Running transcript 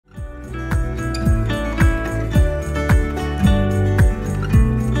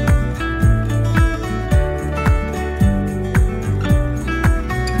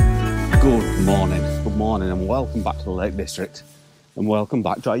welcome back to the Lake District and welcome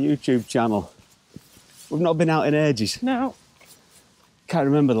back to our YouTube channel. We've not been out in ages. No. Can't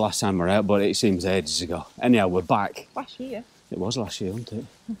remember the last time we were out, but it seems ages ago. Anyhow, we're back. Last year. It was last year, wasn't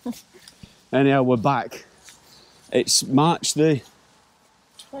it? Anyhow, we're back. It's March the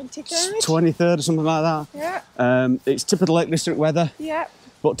 23rd or something like that. Yeah. It's typical Lake District weather. Yeah.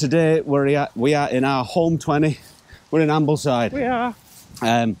 But today we are in our home 20. We're in Ambleside. We are.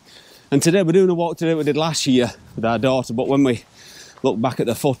 And today we're doing a walk today we did last year with our daughter, but when we looked back at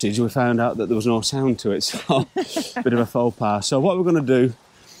the footage we found out that there was no sound to it, so bit of a faux pas. So what we're going to do,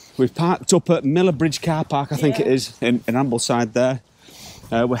 we've parked up at Millar Bridge car park, I think it is, in Ambleside there.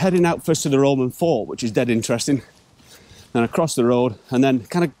 We're heading out first to the Roman fort, which is dead interesting, then across the road, and then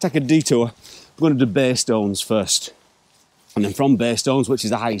kind of take a detour. We're going to do Baystones first, and then from Baystones, which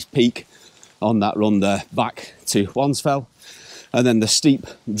is the highest peak on that run there, back to Wansfell. And then the steep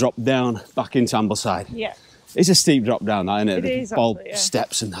drop down back into Ambleside. Yeah. It's a steep drop down, that, isn't it? It is, all actually, yeah.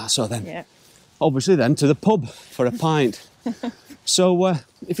 Steps and that. So then, obviously then to the pub for a pint. So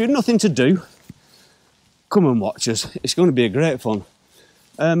if you've nothing to do, come and watch us. It's going to be a great fun.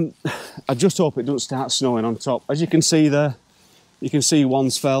 I just hope it doesn't start snowing on top. As you can see there, you can see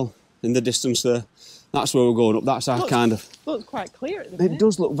Wansfell in the distance there. That's where we're going up. That's our kind of... Looks quite clear at the minute. It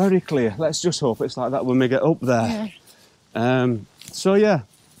does look very clear. Let's just hope it's like that when we get up there. Yeah. So yeah,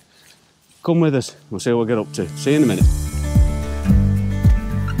 come with us, we'll see what we get up to. See you in a minute.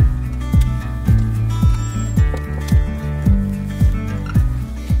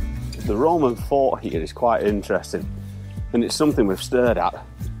 The Roman fort here is quite interesting, and it's something we've stared at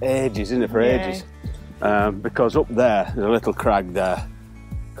ages, isn't it, for ages? Because up there, there's a little crag there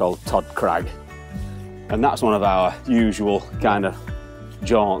called Todd Crag, and that's one of our usual kind of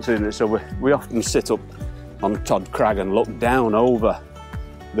jaunts, isn't it? So we often sit up on Todd Crag and look down over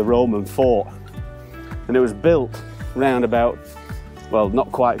the Roman fort. And it was built round about, well,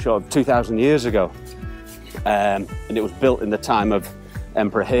 not quite sure, 2,000 years ago. And it was built in the time of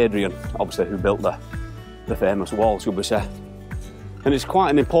Emperor Hadrian, obviously, who built the famous wall, should we say. And it's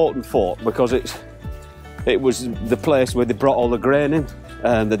quite an important fort because it was the place where they brought all the grain in,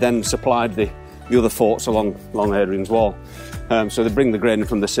 and they then supplied the other forts along Hadrian's wall. So they bring the grain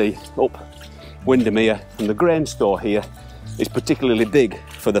from the sea up Windermere, and the grain store here is particularly big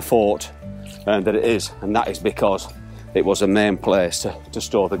for the fort that it is, and that is because it was a main place to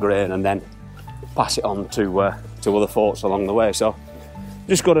store the grain and then pass it on to other forts along the way. So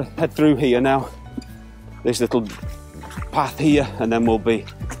just got to head through here now, this little path here, and then we'll be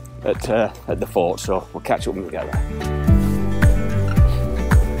at the fort, so we'll catch up when we get there.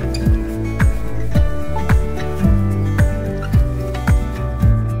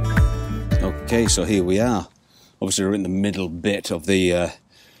 Okay, so here we are. Obviously we're in the middle bit of the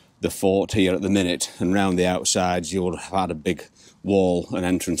fort here at the minute, and round the outsides you'll have had a big wall and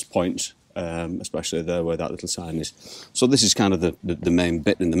entrance point, especially there where that little sign is. So this is kind of the main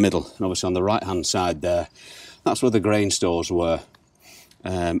bit in the middle, and obviously on the right hand side there, that's where the grain stores were,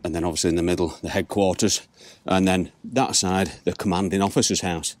 and then obviously in the middle the headquarters, and then that side the commanding officer's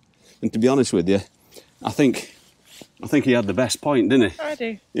house. And to be honest with you, I think he had the best point, didn't he? I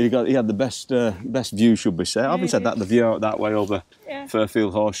do. He had the best view, should we say. I haven't said that, the view out that way over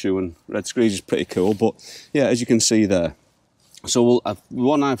Fairfield Horseshoe and Red Screes is pretty cool, but yeah, as you can see there. So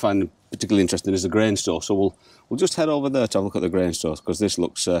one I find particularly interesting is the grain store, so we'll just head over there to have a look at the grain store, because this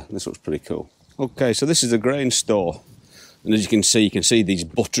looks pretty cool. Okay, so this is the grain store, and as you can see these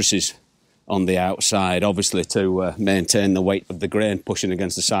buttresses on the outside, obviously to maintain the weight of the grain pushing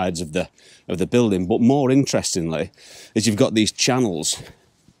against the sides of the building. But more interestingly is you've got these channels,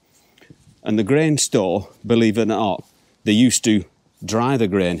 and the grain store, believe it or not, they used to dry the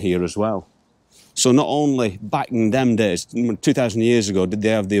grain here as well. So not only back in them days, 2,000 years ago, did they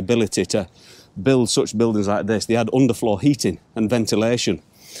have the ability to build such buildings like this, they had underfloor heating and ventilation,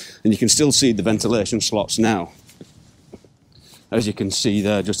 and you can still see the ventilation slots now, as you can see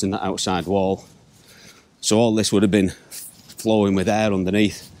there, just in that outside wall. So all this would have been flowing with air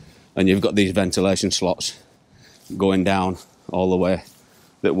underneath, and you've got these ventilation slots going down all the way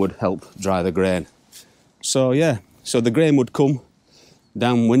that would help dry the grain. So yeah, so the grain would come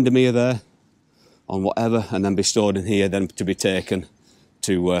down Windermere there on whatever, and then be stored in here, then to be taken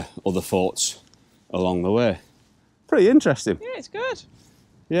to other forts along the way. Pretty interesting. Yeah, it's good.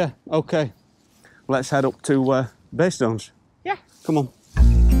 Yeah, okay. Let's head up to Baystones. Yeah. Come on.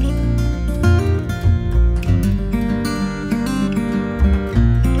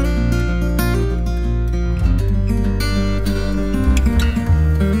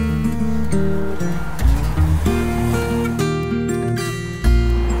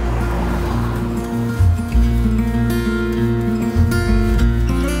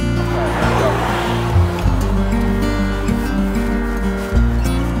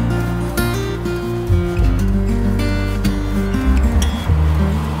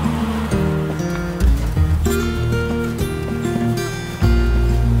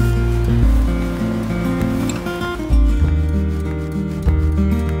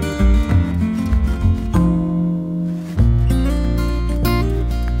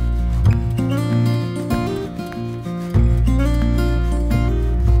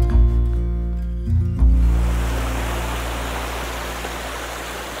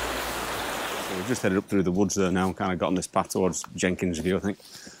 just headed up through the woods there now and kind of got on this path towards Jenkins View, I think.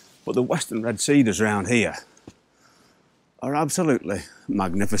 But the western red cedars around here are absolutely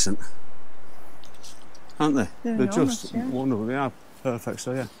magnificent, aren't they? They're just wonderful. They are perfect.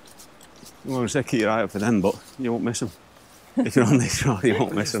 So yeah, I'm going to say keep your eye out for them, but you won't miss them. If you're on this road, you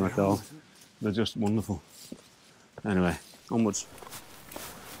won't miss them at all. They're just wonderful. Anyway, onwards.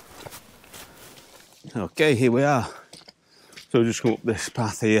 Okay, here we are. So we'll just come up this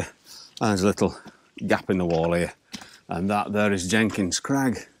path here. There's a little gap in the wall here. And that there is Jenkins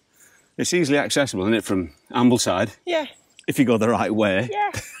Crag. It's easily accessible, isn't it, from Ambleside? Yeah. If you go the right way.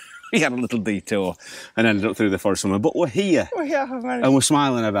 Yeah. We had a little detour and ended up through the forest somewhere. But we're here. And we're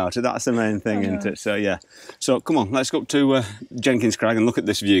smiling about it. That's the main thing, isn't it? So, yeah. So, come on, let's go up to Jenkins Crag and look at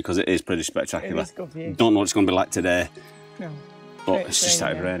this view, because it is pretty spectacular. It is a good view. Don't know what it's going to be like today. No. But it's just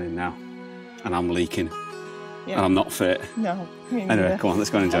started raining now. And I'm leaking. Yeah. And I'm not fit. No. Anyway, come on,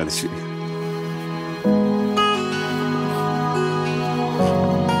 let's go and enjoy this view.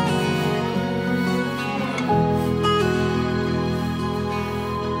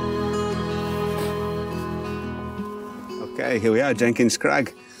 Okay, here we are, Jenkins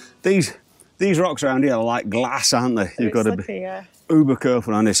Crag. These rocks around here are like glass, aren't they? You've got to be uber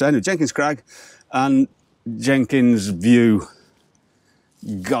careful on this. So anyway, Jenkins Crag and Jenkins View.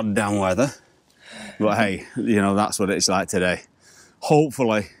 Goddamn weather. But hey, you know, that's what it's like today.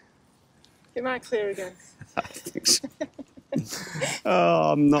 Hopefully. It might clear again. I think so.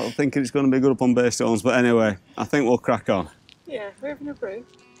 Oh, I'm not thinking it's going to be good up on Baystones, but anyway, I think we'll crack on. Yeah, we're having a brew.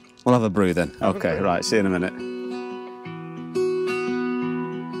 We'll have a brew then. Okay, right, see you in a minute.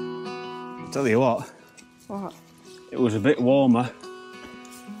 I'll tell you what. What? It was a bit warmer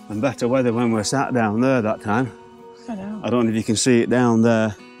and better weather when we sat down there that time. I know. I don't know if you can see it down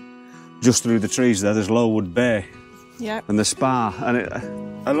there. Just through the trees there, there's Lowood Bay. Yeah. And the spa. And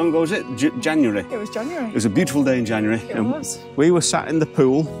how long ago was it? January? It was January. It was a beautiful day in January. It was. We were sat in the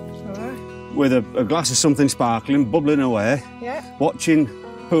pool with a glass of something sparkling, bubbling away, watching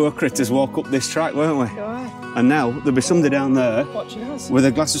poor critters walk up this track, weren't we? And now there'll be somebody down there watching us with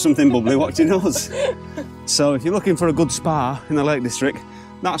a glass of something bubbly watching us. So if you're looking for a good spa in the Lake District,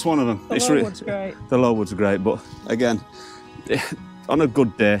 that's one of them. The Lowood's great. The Lowood's great, but again, on a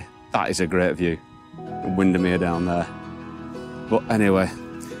good day, that is a great view. Windermere down there. But anyway,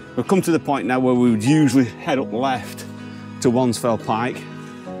 we've come to the point now where we would usually head up left to Wansfell Pike,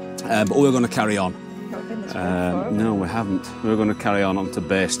 but we're going to carry on. Not been this way before, no, we haven't. We're going to carry on onto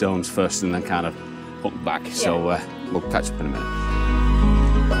Baystones first and then kind of hook back. Yeah. So we'll catch up in a minute.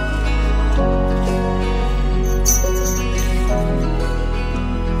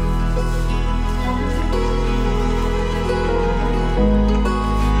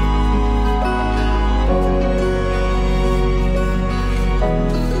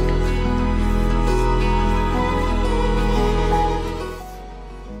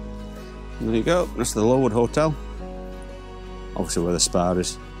 There you go, that's the Lowood Hotel. Obviously where the spa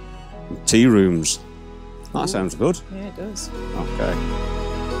is. Tea rooms. That sounds good. Yeah, it does. Okay.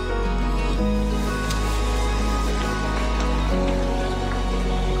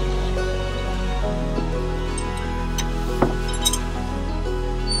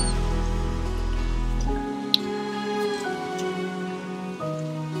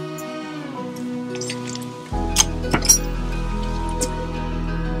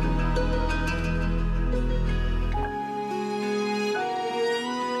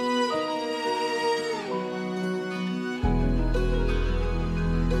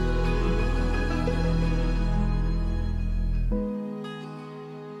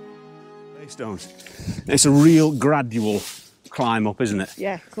 It's a real gradual climb up, isn't it?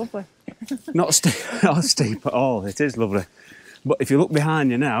 Yeah, it's lovely. Not steep at all, it is lovely. But if you look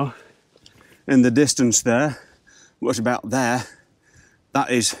behind you now, in the distance there, what's about there,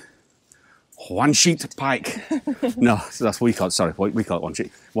 that is Wansfell Pike. No, that's we call it, sorry, we call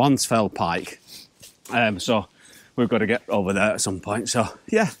it Wansfell Pike. So we've got to get over there at some point. So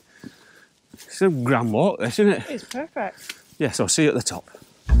yeah, it's a grand walk, this, isn't it? It's perfect. Yeah, so see you at the top.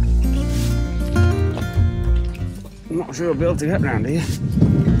 I'm not sure I'll be able to get round here.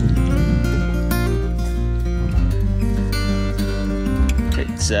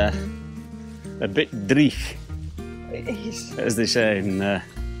 It's a bit dreich, as they say in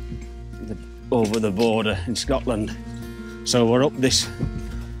over the border in Scotland. So we're up this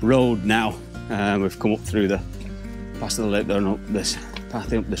road now. We've come up through past the lake there and up this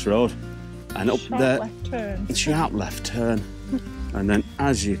path up this road, and up sharp there, left turn. Sharp left turn, and then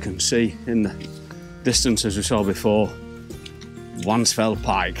as you can see in the distance as we saw before, Wansfell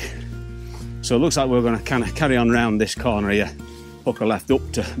Pike. So it looks like we're going to kind of carry on round this corner here, hook a left up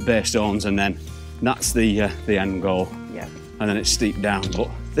to Baystones and then That's the end goal. Yeah. And then it's steep down. But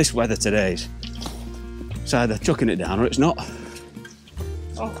this weather today is it's either chucking it down or it's not.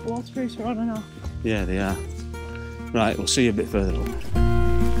 Oh, waterproofs are on and off. Yeah, they are. Right, we'll see you a bit further up.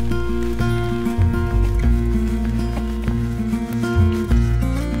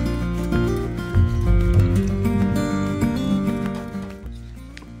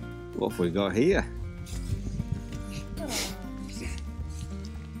 What have we got here?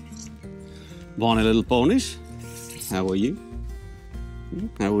 Bonny little ponies. How are you?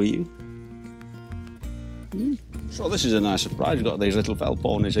 How are you? So this is a nice surprise. You've got these little fell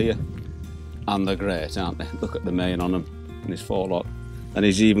ponies here. And they're great, aren't they? Look at the mane on him and his forelock. And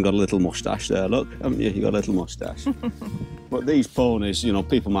he's even got a little moustache there, look, haven't you? You've got a little moustache. But these ponies, you know,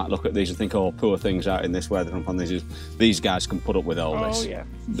 people might look at these and think, oh, poor things out in this weather and on these. These guys can put up with all this. Oh, yeah.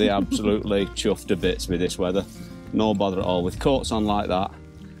 They're absolutely chuffed to bits with this weather. No bother at all. With coats on like that,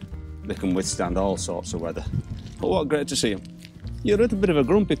 they can withstand all sorts of weather. But what great to see them. You're a little bit of a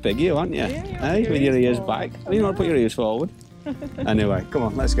grumpy pig, you, aren't you? Yeah, hey, with your ears back. You want to put your ears forward? Anyway, come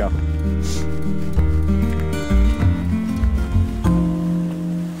on, let's go.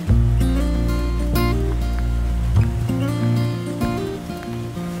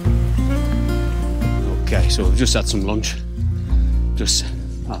 Okay, so we've just had some lunch. Just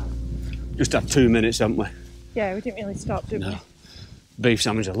had 2 minutes, haven't we? Yeah, we didn't really stop, did we? Beef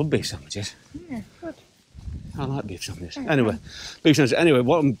sandwich, I love beef sandwiches. Yeah, good. I like beef sandwiches. Anyway, beef sandwiches. Anyway,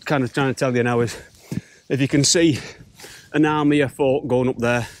 what I'm kind of trying to tell you now is, if you can see an army of folk going up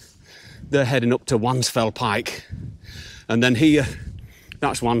there, they're heading up to Wansfell Pike. And then here,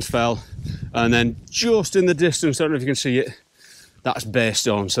 that's Wansfell. And then just in the distance, I don't know if you can see it, that's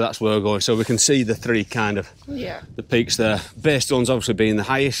Baystones, so that's where we're going. So we can see the three kind of, the peaks there. Baystones obviously being the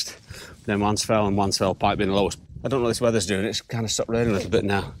highest, then Wansfell and Wansfell Pike being the lowest. I don't know what this weather's doing, it's kind of stopped raining a little bit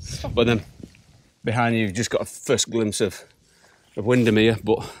now. But then behind you, you've just got a first glimpse of Windermere,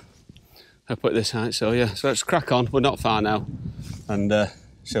 but up at this height. So yeah, so let's crack on. We're not far now, and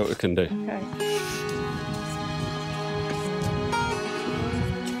see what we can do. Okay.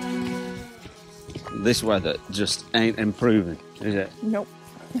 This weather just ain't improving, is it? Nope.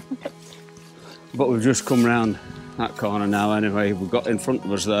 But we've just come round that corner now anyway. We've got in front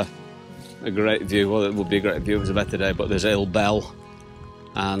of us there a great view. Well, it would be a great view if it was a better day, but there's Hill Bell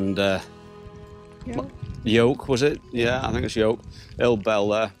and Yoke, was it? Yeah, I think it's Yoke. Hill Bell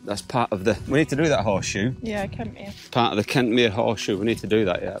there. That's part of the... We need to do that horseshoe. Yeah, Kentmere. Part of the Kentmere horseshoe. We need to do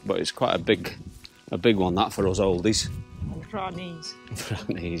that, yeah. But it's quite a big one, that, for us oldies. For our knees. For our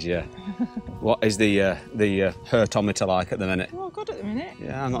knees, yeah. What is the hertometer like at the minute? Oh, good at the minute.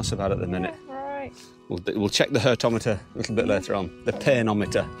 Yeah, not so bad at the minute. Yeah, right. We'll check the hertometer a little bit later on. The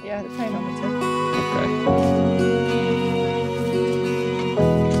painometer. Yeah, the painometer. Okay.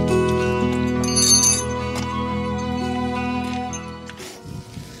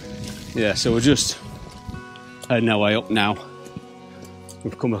 Yeah, so we're just heading our way up now.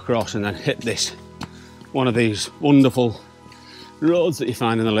 We've come across and then hit this, one of these wonderful roads that you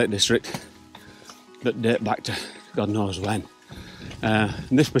find in the Lake District that date back to God knows when. And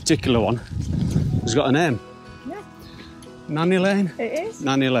this particular one has got a name. Yeah. Nanny Lane? It is.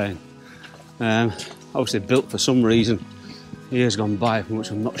 Nanny Lane. Obviously built for some reason years gone by, from which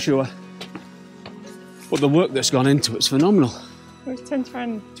I'm not sure. But the work that's gone into it's phenomenal. We tend to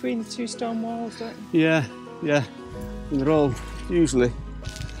find between the two stone walls, don't we? Yeah, yeah. And they're all usually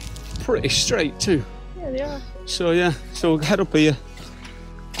pretty straight too. Yeah, they are. So yeah, so we'll head up here,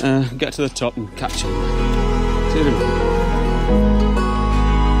 get to the top and catch them. See you in a minute.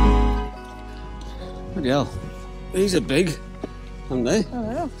 Bloody hell. These are big, aren't they?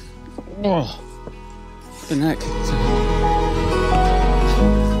 Oh, Oh, the neck.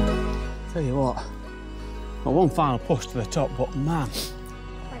 Tell you what, well, one final push to the top, but man,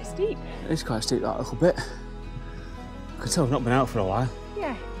 quite steep. it's quite steep that little bit. I can tell we've not been out for a while.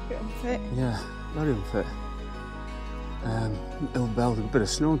 Yeah, a bit unfit. Yeah, very unfit. Hill Bell, there's a bit of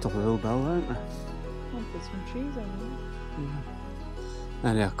snow on top of Hill Bell, isn't there? Well, there's some trees on Yeah.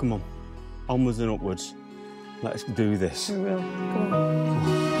 Anyhow, come on, onwards and upwards. Let's do this. there. We will. Come on.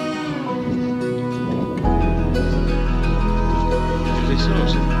 This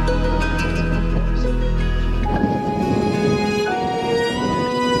sauce.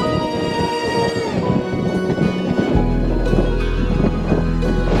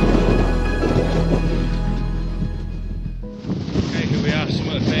 Okay, here we are, some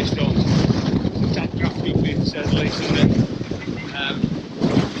of the Baystones. Some tad crafty, to say the least, isn't it?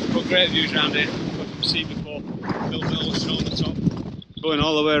 Got great views around here. Got to see before. Hill Bell with snow on the top. Going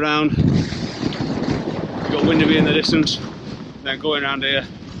all the way around. You've got Windermere in the distance. Then going around here,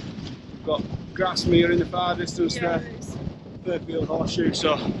 we've got Grasmere in the far distance there. Fairfield Horseshoe,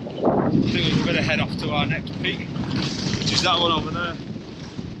 so I think we better head off to our next peak, which is that one over there.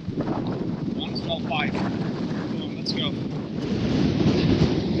 Wansfell Pike. Come on, let's go.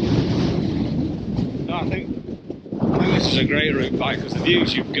 No, I think this is a great route back because the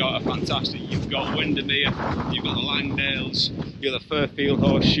views you've got are fantastic. You've got Windermere, you've got the Langdales, you've got the Fairfield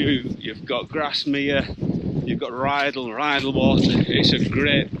Horseshoe, you've got Grasmere, you've got Rydalwater. It's a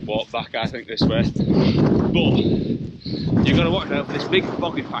great walk back, I think, this way. But you've got to watch out for this big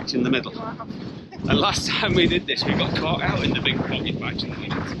boggy patch in the middle. And last time we did this, we got caught out in the big boggy patch in the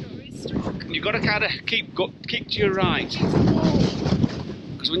middle. You've got to kind of keep to your right.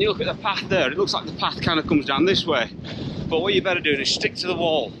 Because when you look at the path there, it looks like the path kind of comes down this way. But what you better do is stick to the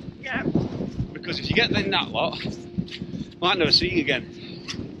wall. Yeah. Because if you get in that lot, you might never see you again.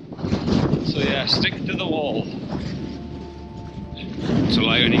 So yeah, stick to the wall. So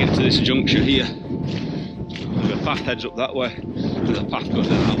like when you get to this juncture here, the path heads up that way, and the path goes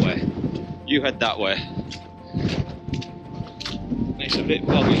down that way. You head that way. It's a bit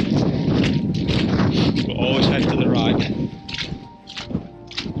boggy, but always head to the right.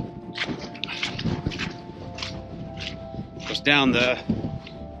 Because down there,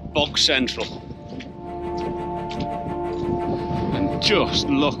 bog central. And just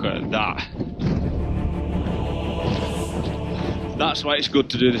look at that. That's why it's good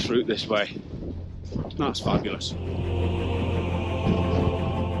to do this route this way. That's fabulous.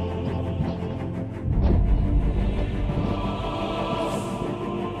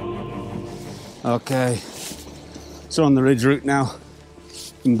 Okay, so on the ridge route now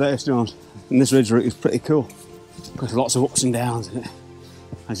in Baystones, and this ridge route is pretty cool because lots of ups and downs in it,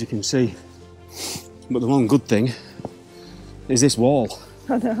 as you can see. But the one good thing is this wall.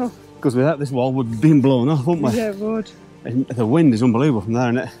 I know. Because without this wall, we'd have been blown off, wouldn't we? Yeah, it would. And the wind is unbelievable from there,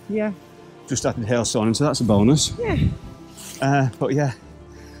 isn't it? Yeah. Just started hailstorming, so that's a bonus. Yeah. But yeah,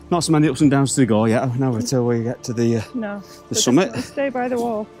 not so many ups and downs to go yet. Now until we get to the summit. Stay by the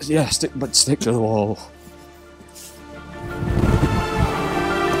wall. Yeah, stick to the wall.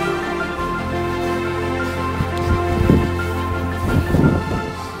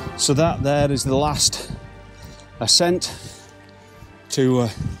 So that there is the last ascent to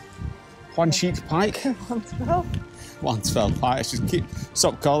Wansfell Pike. Wansfell Pike. I should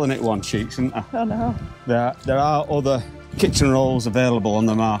stop calling it one cheek, shouldn't I? I know. There are other kitchen rolls available on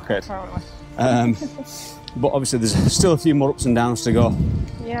the market. But obviously there's still a few more ups and downs to go.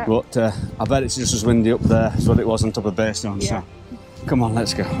 Yeah. But I bet it's just as windy up there as what it was on top of Baystones. Yeah. So come on,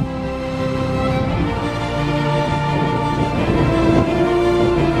 let's go.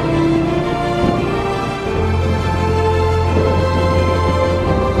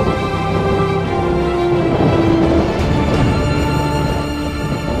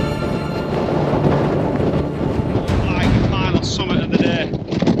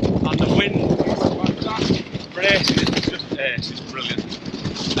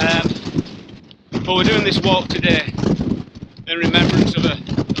 But we're doing this walk today in remembrance of a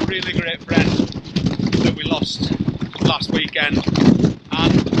really great friend that we lost last weekend.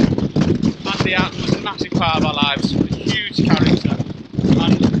 And Andy Hatton was a massive part of our lives, a huge character.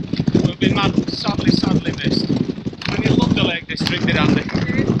 And we've been sadly missed. And he loved the Lake District, did Andy?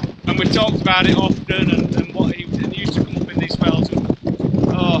 And we talked about it often and what he used to come up in these fells. And,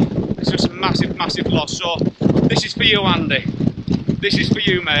 oh, it's just a massive loss. So this is for you, Andy. This is for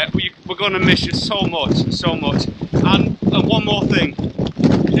you, mate. We're going to miss you so much. And one more thing.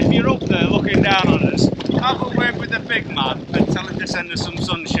 If you're up there looking down on us, have a word with the big man and tell him to send us some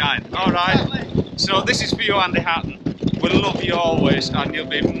sunshine. Alright? So this is for you, Andy Hatton. We'll love you always and you'll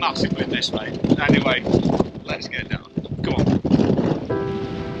be massively missed, mate. Anyway, let's get down. Come on.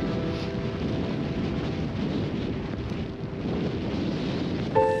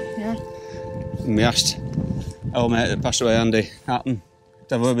 Yeah. We asked our mate that passed away, Andy Hatton,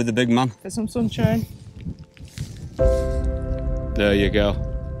 to have a word with the big man. For some sunshine. There you go.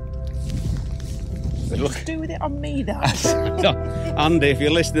 Look. Do with it on me, though. Andy, if you're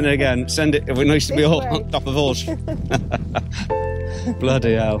listening again, send it. It needs to be all on top of us.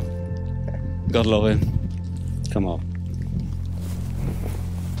 Bloody hell. God love him. Come on.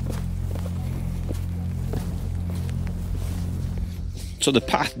 So the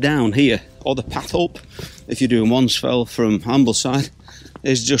path down here, or the path up, if you're doing Wansfell from Ambleside,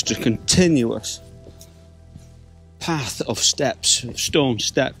 is just a continuous path of steps, stone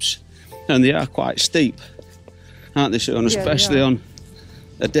steps, and they are quite steep, aren't they, Sean? Especially on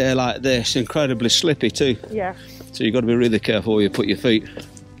a day like this, incredibly slippy too. Yeah. So you've got to be really careful where you put your feet.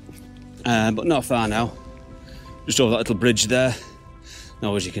 But not far now, just over that little bridge there,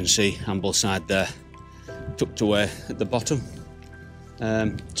 Now, as you can see, Ambleside there, tucked away at the bottom.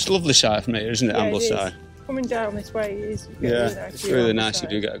 It's a lovely sight from here, isn't it, Ambleside? Coming down this way is it's really nice. You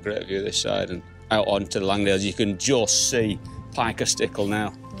do get a great view this side, and out onto the Langdales you can just see Piker Stickle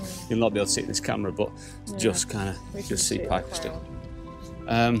now. You'll not be able to see it in this camera, but just kind of just see Piker Stickle.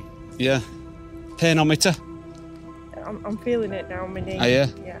 Yeah, painometer. I'm feeling it now, my knee. Are you?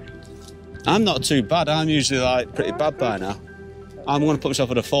 Yeah. I'm not too bad. I'm usually like pretty bad by now. I'm going to put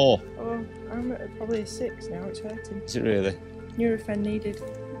myself at a 4. Oh, I'm at probably a 6 now. It's hurting. Is it really? Nurofen needed.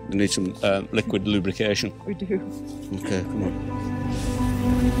 We need some liquid lubrication. We do. Okay, come on.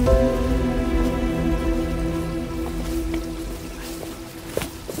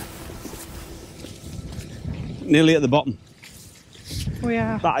 Nearly at the bottom. We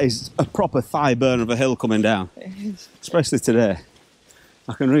are. That is a proper thigh burn of a hill coming down. It is. Especially today.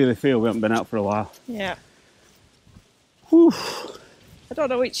 I can really feel we haven't been out for a while. Yeah. Whew. I don't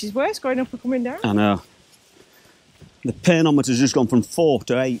know which is worse, going up or coming down. I know. The painometer's just gone from 4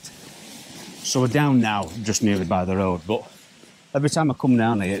 to 8. So we're down now, just nearly by the road. But every time I come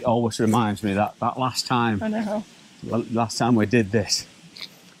down here, it always reminds me that last time. I know. Last time we did this,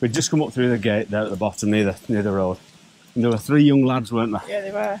 we'd just come up through the gate there at the bottom near the road. And there were 3 young lads, weren't there? Yeah,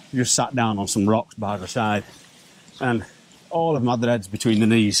 they were. Just sat down on some rocks by the side. And all of them had their heads between the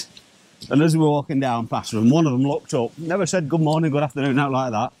knees. And as we were walking down past them, one of them looked up, never said good morning, good afternoon, out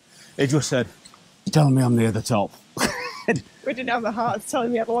like that. He just said, "Tell me I'm near the top." We didn't have the heart to tell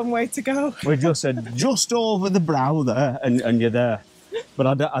him he had a long way to go. We just said, just over the brow there, and you're there. But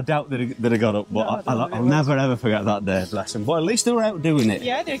I doubt that he got up. But No, I'll never ever forget that day, bless him. But at least they were out doing it.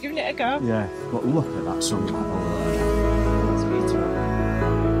 Yeah, they were giving it a go. Yeah, but look at that sunlight over there. That's beautiful.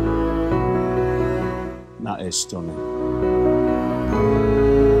 That is stunning.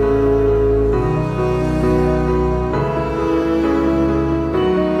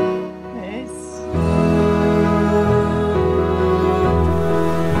 It is.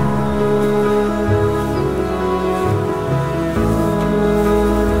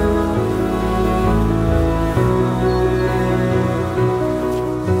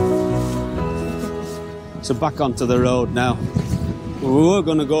 So back onto the road now. We were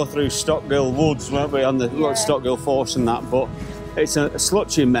going to go through Stockgill Woods, weren't we, on the Stockgill Force and that, but it's a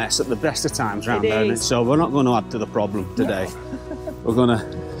slutchy mess at the best of times round there, and so we're not going to add to the problem today. No. We're going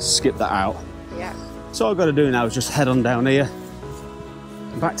to skip that out. Yeah. So all I've got to do now is just head on down here,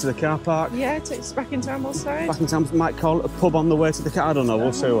 back to the car park. Yeah, it takes us back into Ambleside. Back in town, might call it a pub on the way to the car, I don't know,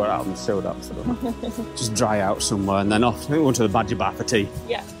 we'll see what happens, Just dry out somewhere and then off. I think we're going to the Badger Bar for tea.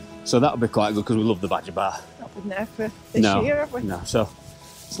 Yeah. So that'll be quite good because we love the Badger Bar. Not been there for this year, have we? No, so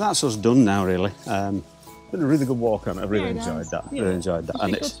that's us done now, really. Been a really good walk on it. I really enjoyed that. Yeah. Really enjoyed that.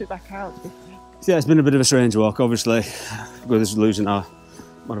 And it's good to be back out. Yeah, it's been a bit of a strange walk, obviously, with us losing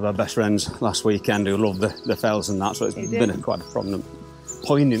one of our best friends last weekend who loved the fells and that. So it's been quite a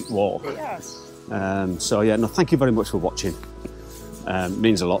poignant walk. Yes. So yeah, no, thank you very much for watching. It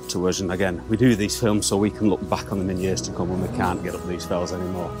means a lot to us, and again, we do these films so we can look back on them in years to come when we can't get up these fells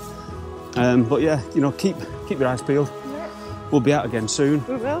anymore. But yeah, you know, keep your eyes peeled. Yeah. We'll be out again soon.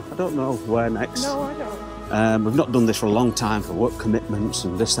 We will. I don't know where next. No, I don't. We've not done this for a long time for work commitments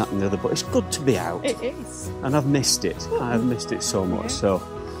and this, that and the other, but it's good to be out. It is. And I've missed it. I have missed it so much. So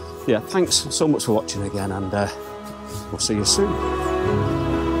yeah, thanks so much for watching again, and we'll see you soon.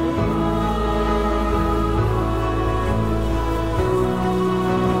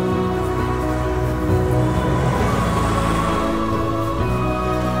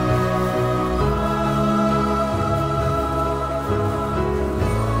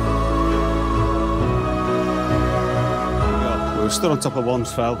 We stood on top of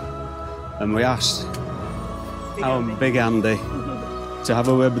Wansfell and we asked Big Andy to have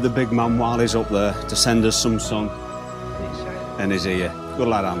a word with the big man while he's up there to send us some song in his ear. Good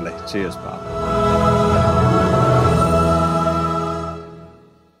lad, Andy. Cheers, pal.